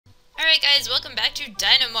Alright guys, welcome back to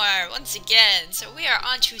Dinomar once again. So we are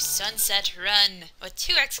on to Sunset Run with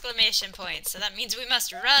 2 exclamation points. So that means we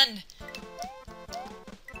must run.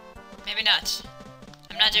 Maybe not.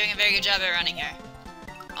 I'm not doing a very good job at running here.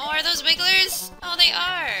 Oh, are those wigglers? Oh, they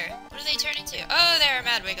are. What do they turn into? Oh, they are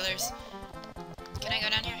mad wigglers. Can I go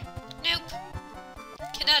down here? Nope.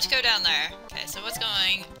 Cannot go down there. Okay, so what's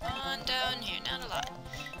going on down here? Not a lot.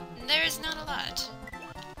 There's not a lot.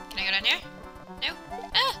 Can I go down here? No?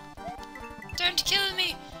 Ah! Don't kill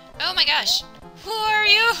me! Oh my gosh! Who are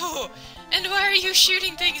you? And why are you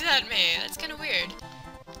shooting things at me? That's kind of weird.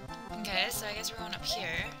 Okay, so I guess we're going up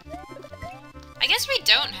here. I guess we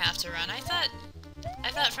don't have to run. I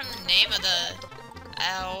thought from the name of the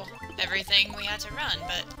everything we had to run,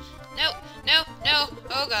 but no, no, no.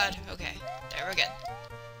 Oh god. Okay, there we're good.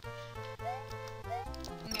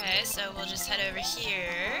 Okay, so we'll just head over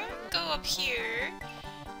here, go up here,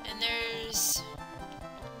 and there's...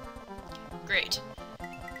 Great.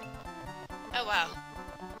 Oh wow.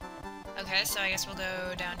 Okay, so I guess we'll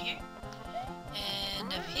go down here.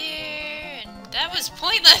 And up here, and that was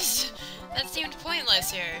pointless! That seemed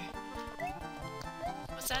pointless here.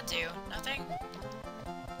 What's that do? Nothing?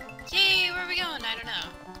 Yay, where are we going? I don't know.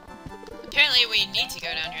 Apparently we need to go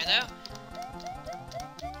down here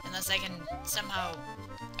though. Unless I can somehow...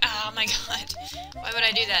 Oh my god. Why would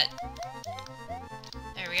I do that?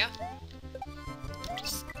 There we go.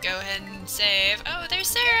 Just go ahead and save. Oh, there's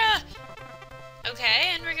Sara!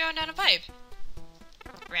 Okay, and we're going down a pipe.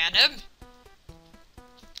 Random.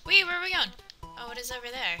 Wait, where are we going? Oh, what is over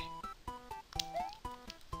there?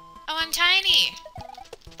 Oh, I'm tiny!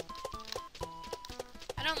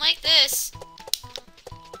 I don't like this.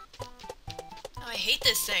 Oh, I hate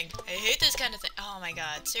this thing. I hate this kind of thing. Oh my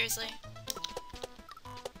god, seriously?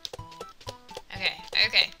 Okay,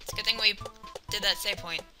 okay. It's a good thing we did that save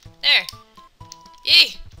point. There!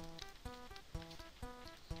 Yay!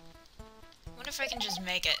 What if I can just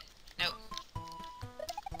make it? Nope.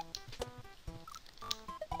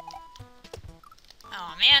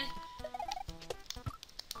 Oh man.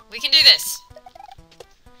 We can do this!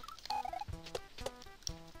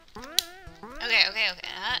 Okay, okay, okay.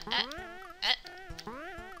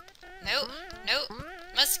 Nope, nope.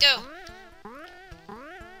 Must go.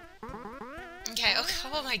 Okay, okay.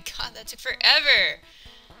 Oh my god, that took forever!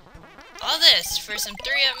 All this for some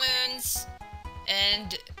 3-up moons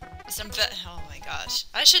and some oh my gosh.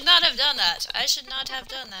 I should not have done that. I should not have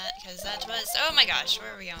done that because that was... Oh my gosh,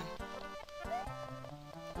 where are we going?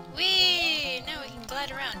 Whee! Now we can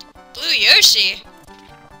glide around. Blue Yoshi!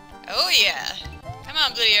 Oh yeah! Come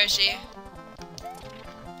on, Blue Yoshi.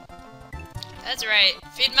 That's right.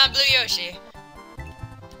 Feed my Blue Yoshi.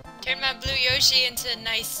 Turn my Blue Yoshi into a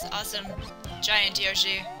nice, awesome, giant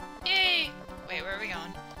Yoshi. Yay! Wait, where are we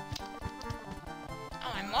going?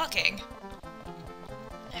 Oh, I'm walking.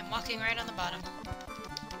 I'm walking right on the bottom.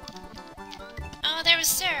 Oh, there was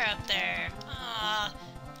Sara up there. Aw,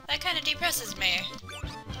 that kind of depresses me.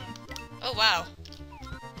 Oh, wow.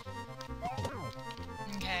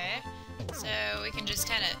 Okay, so we can just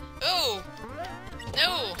kind of... Oh!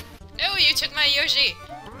 No! No, you took my Yoshi!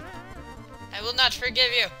 I will not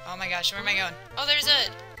forgive you. Oh my gosh, where am I going? Oh, there's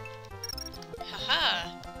a...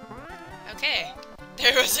 Haha. Okay.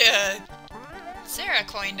 There was a... Sara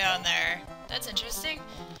coin down there. That's interesting.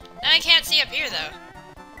 Now I can't see up here, though.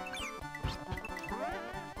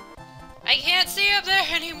 I can't see up there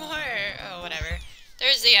anymore! Oh, whatever.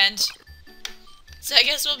 There's the end. So I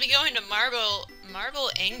guess we'll be going to Marble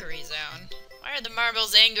Angry Zone. Why are the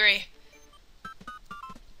marbles angry?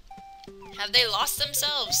 Have they lost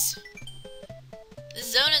themselves?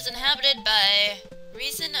 This zone is inhabited by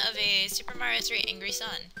reason of a Super Mario 3 angry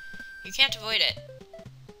sun. You can't avoid it.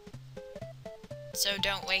 So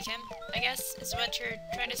don't wake him, I guess, is what you're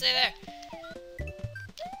trying to say there.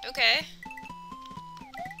 Okay.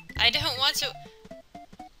 I don't want to...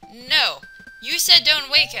 No! You said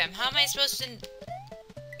don't wake him. How am I supposed to...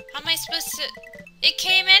 How am I supposed to... It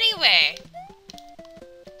came anyway!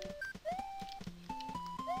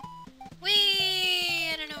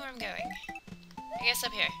 Whee! I don't know where I'm going. I guess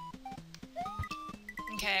up here.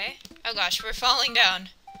 Okay. Oh gosh, we're falling down.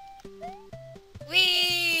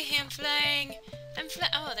 Whee! I'm flying! I'm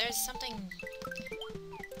oh, there's something...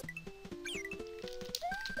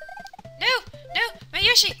 No! No! My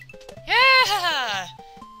Yoshi! Yeah!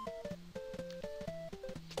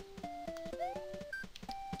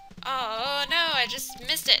 Oh no, I just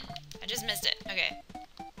missed it. I just missed it. Okay.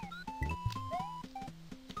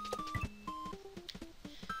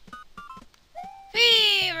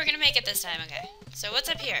 Whee! We're gonna make it this time. Okay. So what's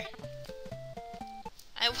up here?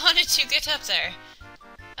 I wanted to get up there.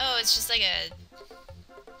 Oh, it's just like a...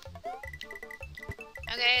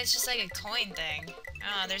 Okay, it's just like a coin thing.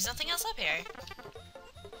 Oh, there's nothing else up here.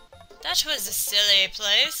 That was a silly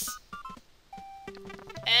place.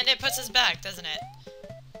 And it puts us back, doesn't it?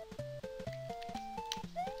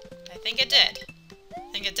 I think it did.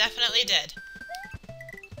 I think it definitely did.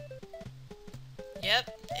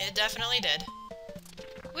 Yep, it definitely did.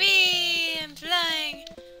 Whee! I'm flying!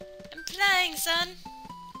 I'm flying, son!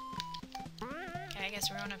 Okay, I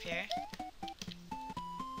guess we're going up here.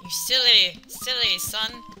 You silly, silly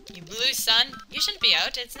sun. You blue sun. You shouldn't be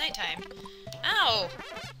out. It's nighttime. Ow!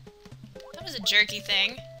 That was a jerky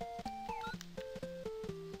thing.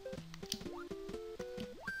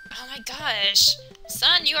 Oh my gosh!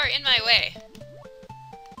 Sun, you are in my way.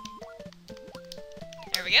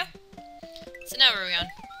 There we go. So now where are we going?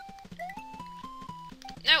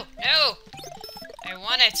 No! No! I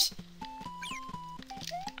want it!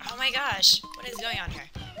 Oh my gosh! What is going on here?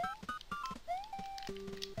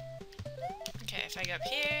 Okay, if I go up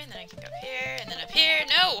here, and then I can go up here, and then up here.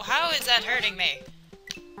 No! How is that hurting me?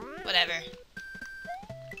 Whatever.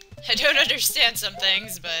 I don't understand some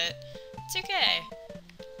things, but it's okay.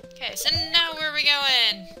 Okay, so now where are we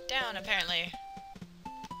going? Down, apparently.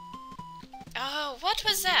 Oh, what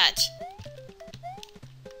was that?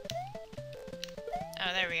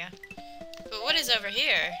 Oh, there we go. But what is over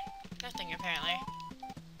here? Nothing, apparently.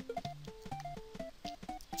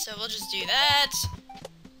 So we'll just do that.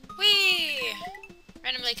 Whee!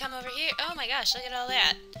 Randomly come over here. Oh my gosh, look at all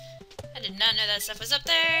that. I did not know that stuff was up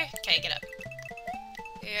there. Okay, get up.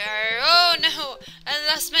 Here. Oh no! I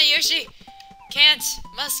lost my Yoshi! Can't!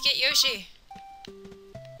 Must get Yoshi!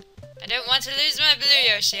 I don't want to lose my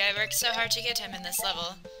blue Yoshi. I worked so hard to get him in this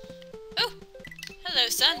level. Oh! Hello,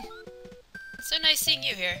 son. So nice seeing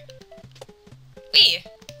you here. Whee!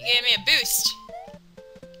 You gave me a boost.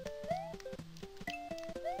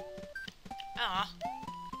 Aw.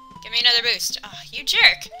 Give me another boost. Aw, you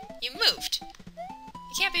jerk! You moved!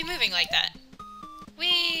 You can't be moving like that.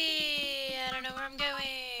 Whee! I don't know where I'm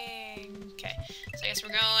going. Okay, so I guess we're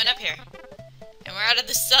going up here. And we're out of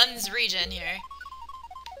the sun's region here.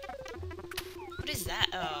 What is that?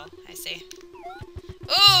 Oh, I see.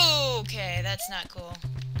 Okay, that's not cool.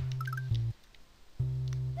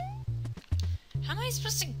 How am I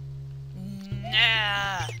supposed to...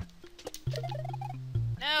 Nah.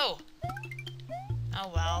 No.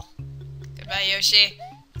 Oh well. Goodbye, Yoshi.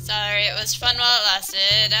 Sorry, it was fun while it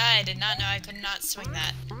lasted. I did not know I could not swing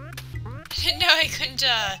that. I didn't know I couldn't,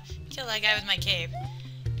 kill that guy with my cape.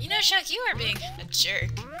 You know, Chuck, you are being a jerk.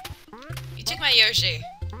 You took my Yoshi.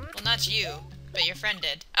 Well, not you, but your friend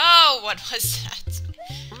did. Oh, what was that?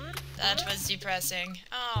 That was depressing.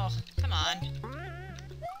 Oh, come on.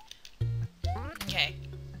 Okay.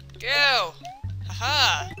 Go!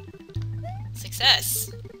 Haha! Success.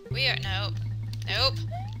 We are... Nope. Nope.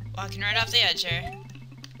 Walking right off the edge here.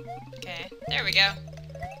 Okay, there we go.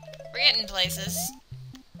 We're getting places.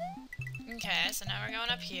 Okay, so now we're going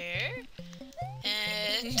up here.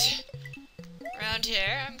 And... around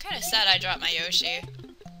here. I'm kind of sad I dropped my Yoshi.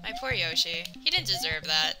 My poor Yoshi. He didn't deserve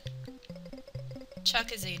that.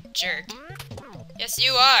 Chuck is a jerk. Yes,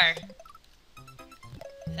 you are!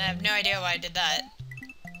 And I have no idea why I did that.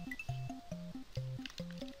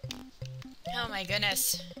 Oh my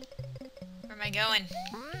goodness. Where am I going?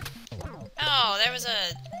 Oh, there was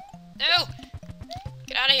a... No!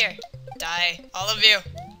 Get out of here! Die. All of you.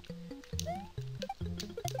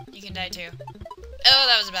 You can die too. Oh,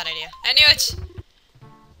 that was a bad idea. I knew it!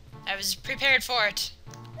 I was prepared for it.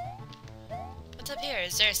 What's up here?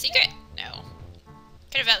 Is there a secret? No.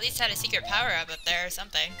 Could have at least had a secret power-up up there or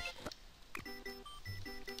something.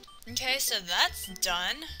 Okay, so that's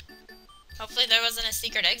done. Hopefully there wasn't a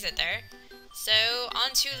secret exit there. So,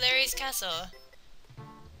 on to Larry's castle.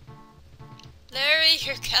 Larry,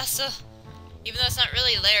 your castle. Even though it's not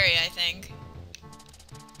really Larry, I think.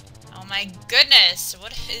 Oh my goodness,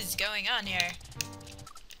 what is going on here?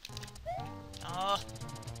 Oh.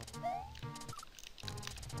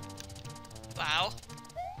 Wow.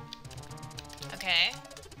 Okay.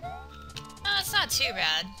 No, it's not too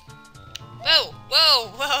bad. Whoa, whoa,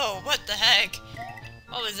 whoa, what the heck?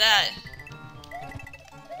 What was that?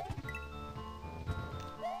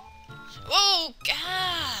 Whoa,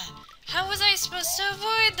 God! How was I supposed to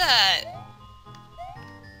avoid that?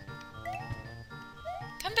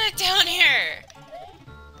 Come back down here!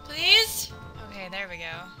 Please? Okay, there we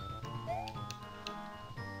go.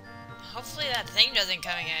 Hopefully that thing doesn't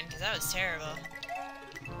come again, because that was terrible.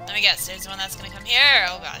 Let me guess, there's one that's gonna come here?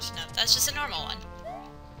 Oh gosh, no, that's just a normal one.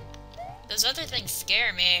 Those other things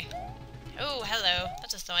scare me. Oh, hello.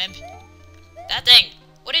 That's a thwimp. That thing!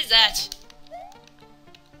 What is that?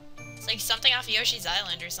 It's like something off Yoshi's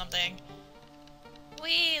Island or something.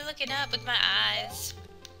 Wee, looking up with my eyes.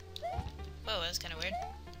 Whoa, that was kind of weird.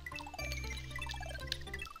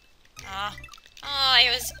 Aw. Oh, I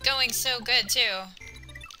was going so good, too.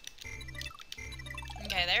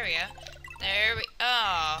 Okay, there we go. There we...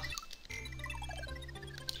 Oh.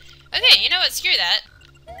 Okay, you know what? Screw that.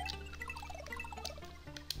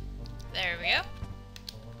 There we go.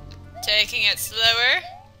 Taking it slower.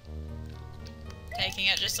 Taking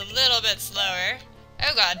it just a little bit slower.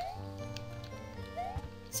 Oh god.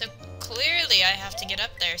 So clearly I have to get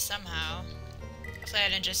up there somehow. Hopefully I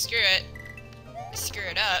didn't just screw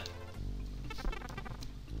it up.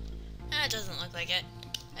 Ah, it doesn't look like it.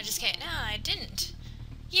 I just can't. No, I didn't.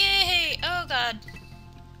 Yay! Oh god.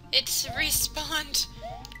 It's respawned.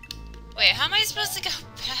 Wait, how am I supposed to go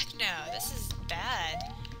back now? This is bad.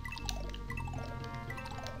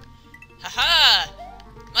 Haha!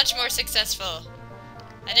 Much more successful.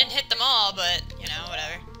 I didn't hit them all, but, you know,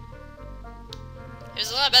 whatever. It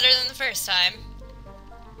was a lot better than the first time.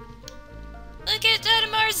 Look at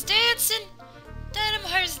Dinomar's dancing!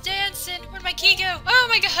 Dinomar's dancing! Where'd my key go? Oh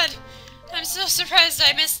my god! I'm so surprised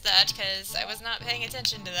I missed that, because I was not paying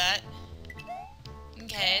attention to that.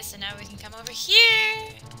 Okay, so now we can come over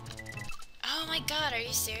here! Oh my god, are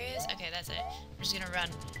you serious? Okay, that's it. I'm just gonna run.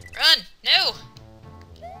 Run! No!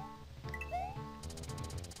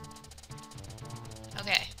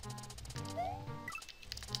 Okay.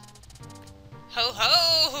 Ho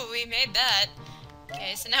ho! We made that!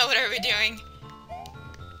 Okay, so now what are we doing?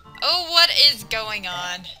 Oh, what is going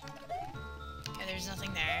on? Okay, there's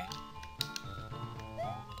nothing there.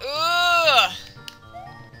 Ooh!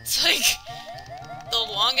 It's like the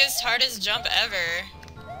longest, hardest jump ever.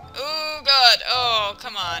 Oh god! Oh,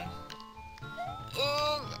 come on.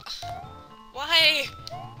 Oh, why?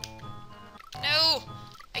 No!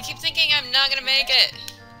 I keep thinking I'm not gonna make it.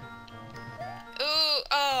 Ooh,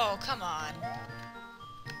 oh, come on.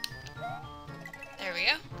 There we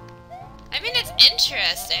go. I mean, it's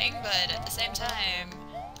interesting, but at the same time...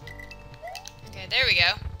 Okay, there we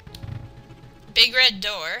go. Big red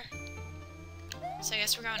door. So I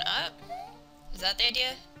guess we're going up? Is that the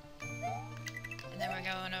idea? And then we're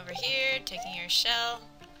going over here, taking your shell.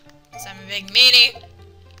 Because I'm a big meanie.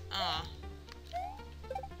 Aw.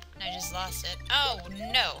 And I just lost it. Oh,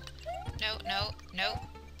 no. No, no, no.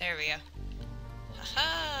 There we go.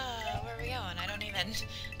 Haha, where are we going? I don't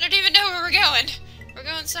even know where we're going. We're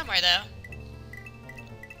going somewhere, though.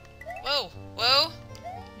 Whoa, whoa.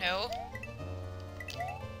 No.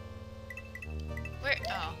 Where?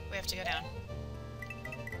 Oh, we have to go down.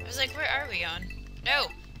 I was like, where are we going? No,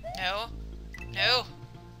 no, no.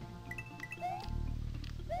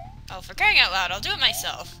 Oh, for crying out loud, I'll do it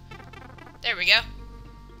myself. There we go.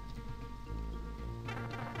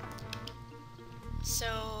 So,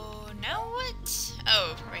 now what?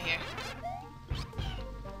 Oh, right here.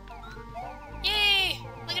 Yay!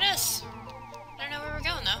 Look at us! I don't know where we're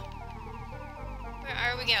going, though. Where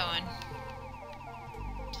are we going?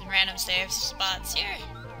 Just random save spots here.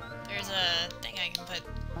 There's a thing I can put...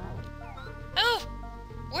 Oh!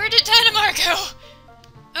 Where did Dinomar go?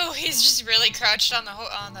 Oh, he's just really crouched on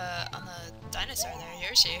the dinosaur there,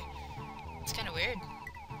 Yoshi. It's kind of weird.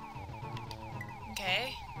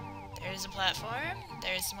 Okay. There's a platform.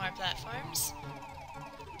 There's some more platforms.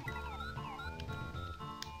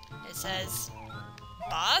 It says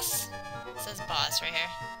boss? It says boss right here.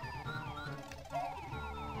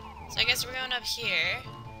 So I guess we're going up here.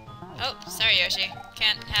 Oh, sorry Yoshi.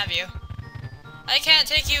 Can't have you. I can't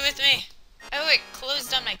take you with me. Oh, it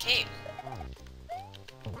closed on my cape.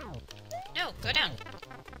 No, go down.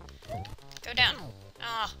 Go down.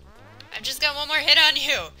 Aw. I've just got one more hit on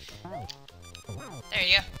you. There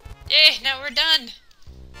you go. Yay, now we're done.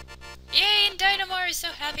 Yay, and Dinomar is so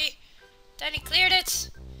happy. Danny cleared it.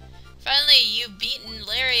 Finally, you've beaten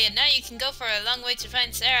Larry, and now you can go for a long way to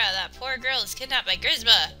find Sara. That poor girl is kidnapped by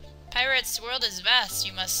Grisba. Pirates' world is vast.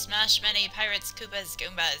 You must smash many pirates, Koopas,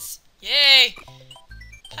 Goombas. Yay!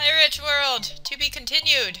 Pirate world! To be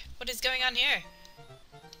continued. What is going on here?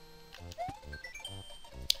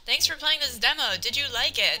 Thanks for playing this demo. Did you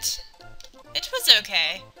like it? It was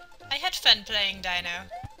okay. I had fun playing Dinomar.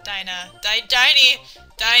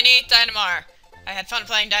 I had fun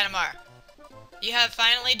playing Dinomar. You have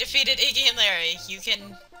finally defeated Iggy and Larry.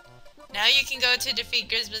 Now you can go to defeat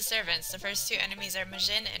Grisba's servants. The first two enemies are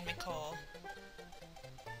Majin and Nicole.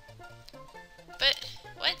 But,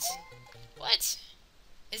 what? What?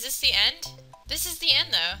 Is this the end? This is the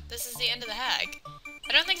end, though. This is the end of the hag.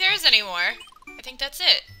 I don't think there is any more. I think that's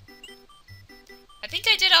it. I think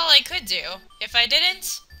I did all I could do. If I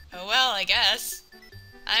didn't, oh well, I guess.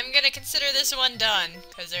 I'm gonna consider this one done,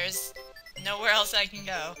 because there's nowhere else I can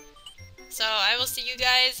go. So I will see you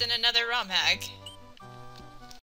guys in another ROM hack.